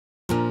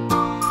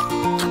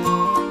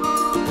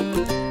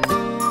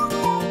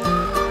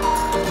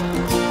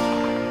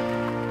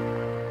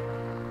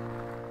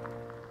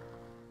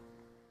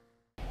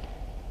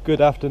Good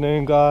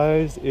afternoon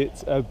guys,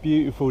 it's a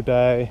beautiful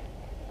day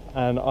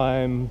and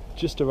I'm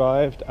just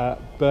arrived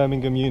at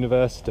Birmingham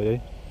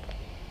University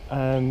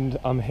and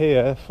I'm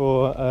here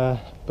for a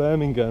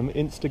Birmingham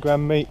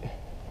Instagram meet,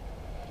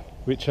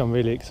 which I'm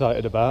really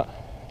excited about.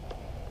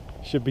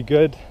 Should be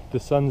good, the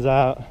sun's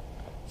out,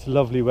 it's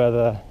lovely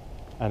weather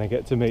and I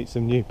get to meet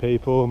some new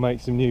people,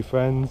 make some new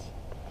friends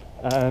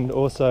and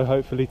also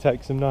hopefully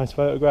take some nice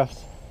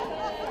photographs.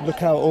 Look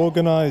how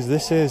organised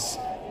this is.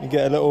 You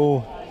get a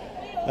little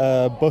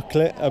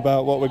booklet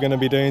about what we're going to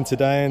be doing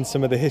today and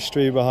some of the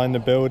history behind the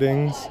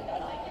buildings,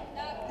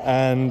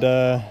 and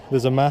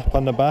there's a map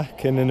on the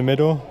back and in the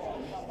middle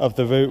of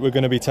the route we're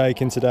going to be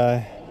taking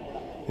today.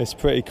 It's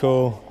pretty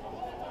cool.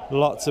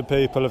 Lots of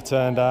people have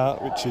turned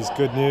out, which is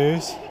good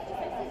news.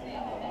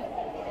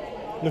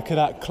 Look at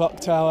that clock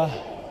tower,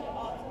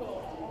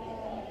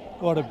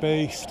 what a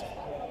beast.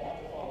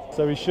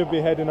 So we should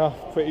be heading off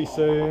pretty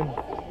soon.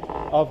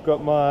 I've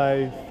got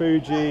my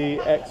Fuji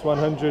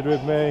X100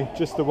 with me,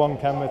 just the one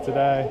camera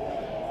today.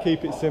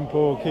 Keep it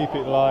simple, keep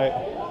it light,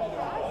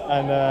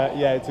 and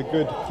yeah, it's a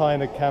good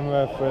kind of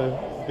camera for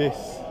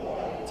this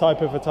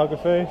type of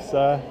photography,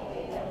 so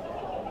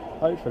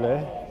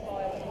hopefully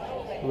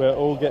we'll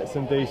all get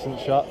some decent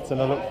shots,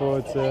 and I look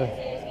forward to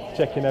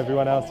checking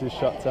everyone else's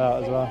shots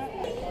out as well.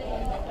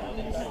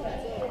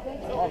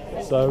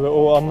 So we're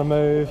all on the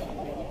move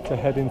to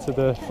head into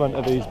the front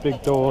of these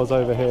big doors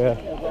over here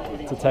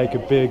to take a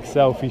big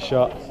selfie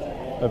shot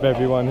of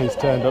everyone who's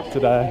turned up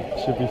today.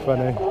 Should be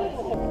funny.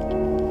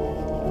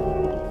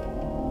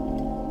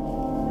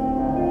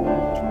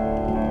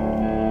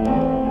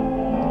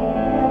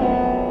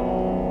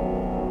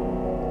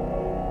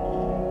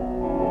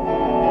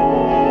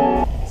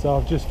 So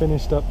I've just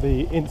finished up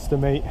the Insta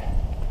meet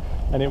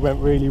and it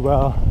went really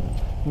well.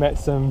 Met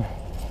some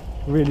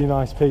really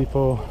nice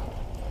people,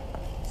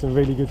 some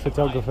really good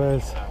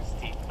photographers,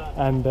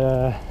 and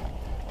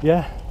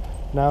yeah,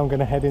 now I'm going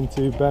to head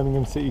into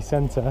Birmingham city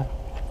centre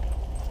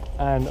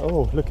and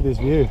oh, look at this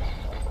view,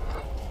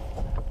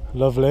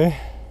 lovely,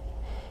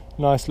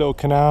 nice little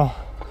canal.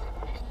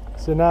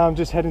 So now I'm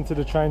just heading to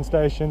the train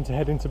station to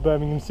head into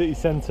Birmingham city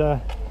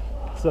centre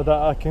so that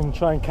I can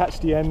try and catch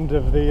the end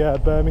of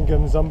the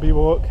Birmingham zombie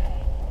walk.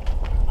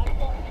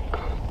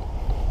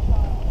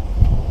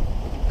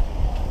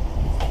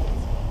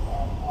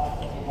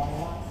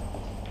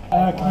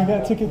 Can I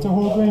get a ticket to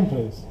Hall Green,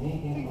 please?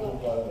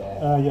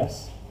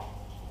 Yes.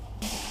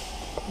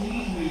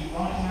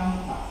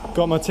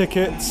 Got my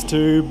tickets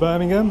to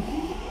Birmingham.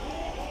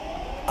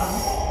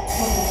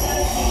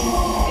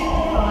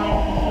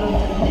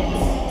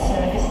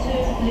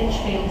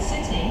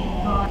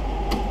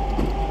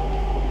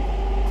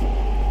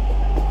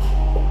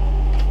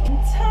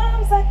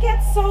 Sometimes I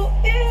get so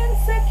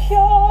insecure,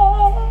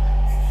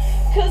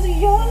 'cause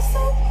you're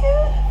so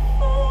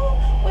beautiful.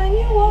 When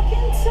you walk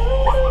into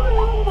the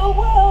room, the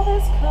world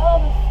is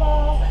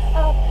colorful.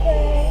 I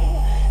pray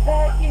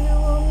that you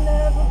will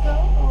never go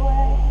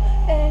away,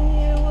 and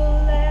you will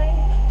lay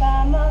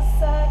by my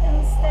side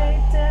and stay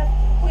deaf.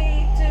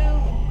 We do.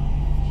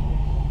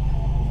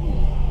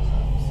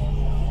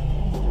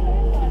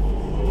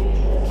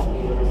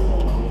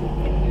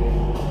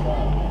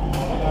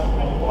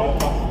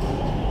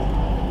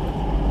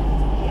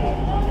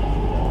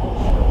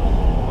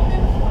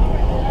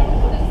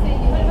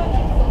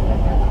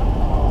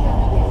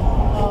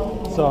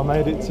 So I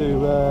made it to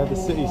the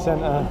city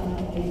centre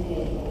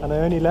and I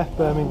only left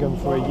Birmingham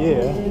for a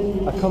year.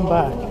 I come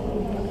back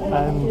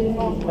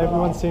and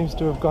everyone seems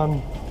to have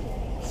gone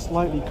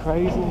slightly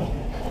crazy.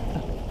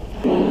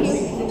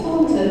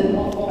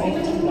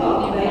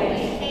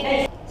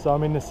 So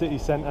I'm in the city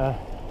centre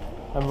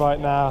and right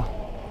now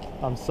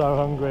I'm so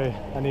hungry.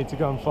 I need to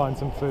go and find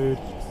some food.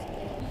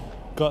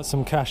 Got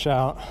some cash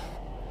out.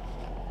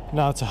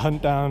 Now to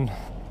hunt down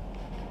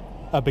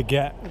a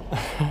baguette.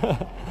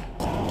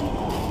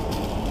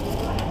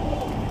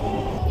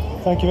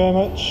 Thank you very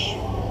much.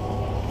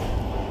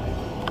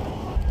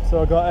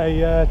 So I got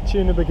a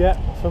tuna baguette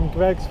from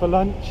Greg's for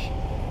lunch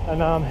and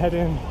now I'm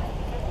heading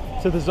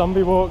to the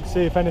zombie walk,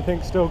 see if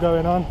anything's still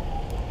going on.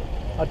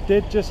 I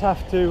did just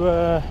have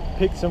to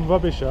pick some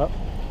rubbish up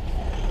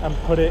and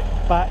put it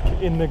back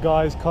in the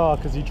guy's car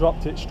because he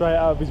dropped it straight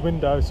out of his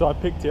window, so I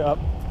picked it up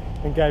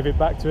and gave it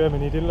back to him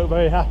and he didn't look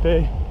very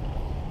happy.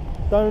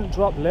 Don't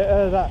drop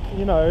litter, that,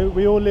 you know,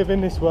 we all live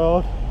in this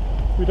world,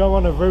 we don't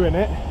want to ruin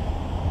it.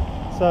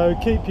 So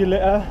keep your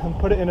litter and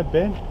put it in a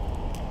bin.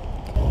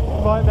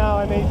 Right now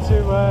I need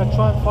to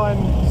try and find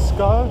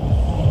Sko,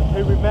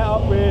 who we met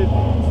up with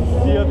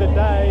the other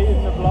day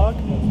in the vlog,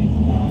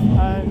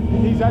 and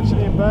he's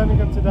actually in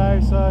Birmingham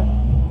today, so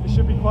it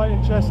should be quite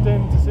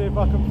interesting to see if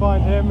I can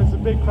find him. There's a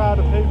big crowd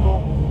of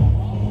people,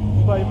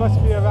 but he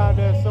must be around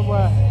here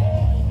somewhere.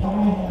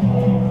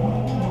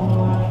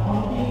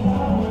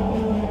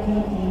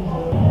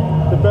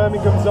 The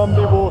Birmingham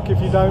Zombie Walk,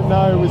 if you don't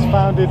know, was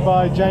founded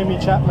by Jamie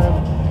Chapman,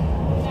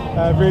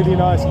 a really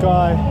nice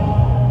guy,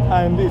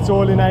 and it's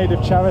all in aid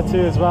of charity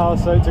as well,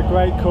 so it's a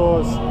great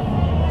cause.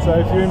 So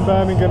if you're in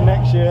Birmingham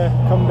next year,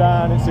 come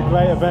down, it's a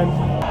great event.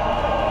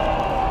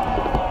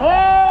 Oh,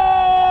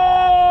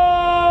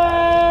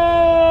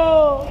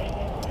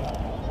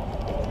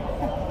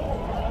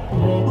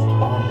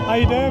 How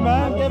you doing,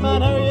 man? Good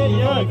man, how are you?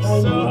 You look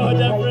so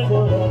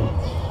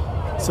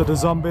different. So the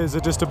zombies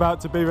are just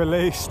about to be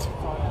released.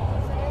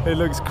 It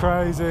looks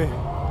crazy.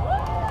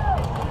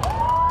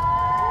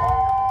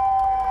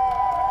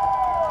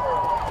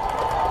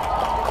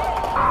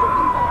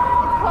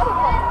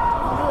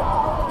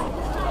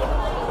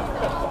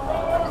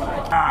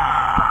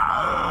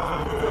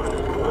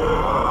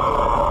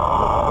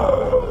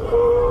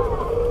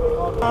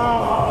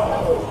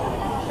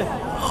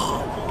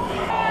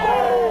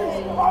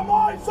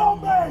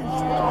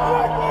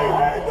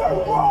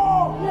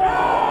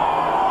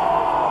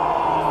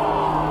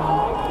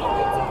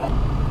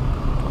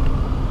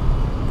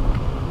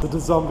 The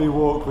zombie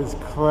walk was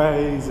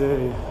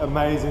crazy,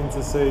 amazing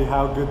to see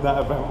how good that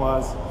event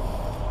was.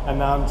 And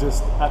now I'm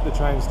just at the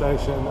train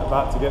station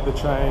about to get the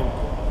train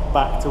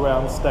back to where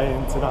I'm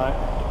staying tonight.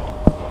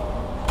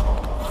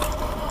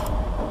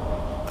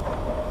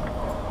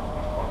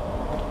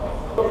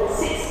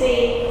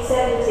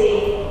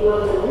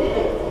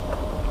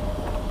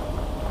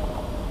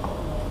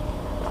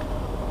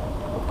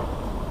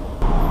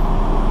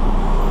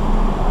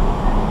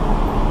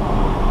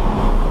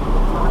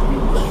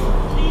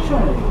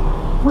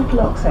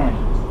 Whitlock's End,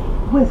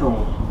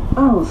 Withall,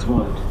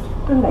 Earlswood,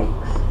 The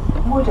Lakes,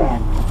 Wood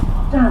End,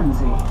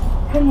 Dansey,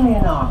 Henley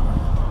and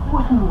Armor,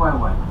 Wootton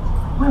Wowan,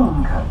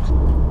 Wilmcote.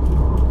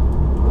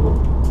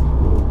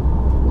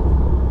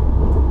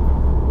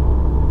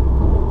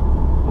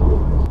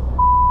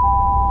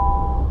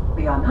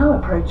 We are now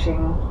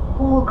approaching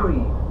Hall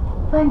Green.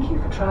 Thank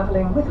you for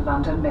travelling with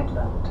London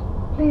Midland.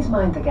 Please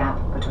mind the gap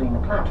between the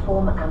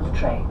platform and the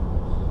train.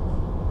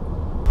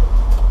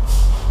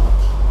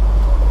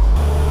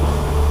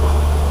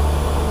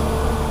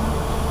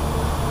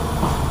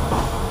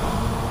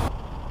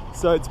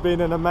 So it's been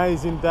an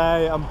amazing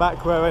day. I'm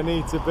back where I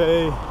need to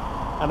be,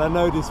 and I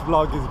know this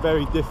vlog is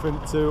very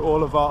different to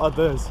all of our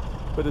others,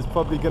 but there's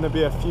probably going to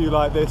be a few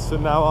like this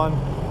from now on.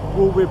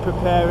 We'll be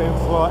preparing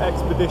for our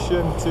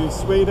expedition to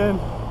Sweden,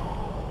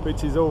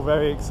 which is all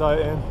very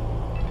exciting.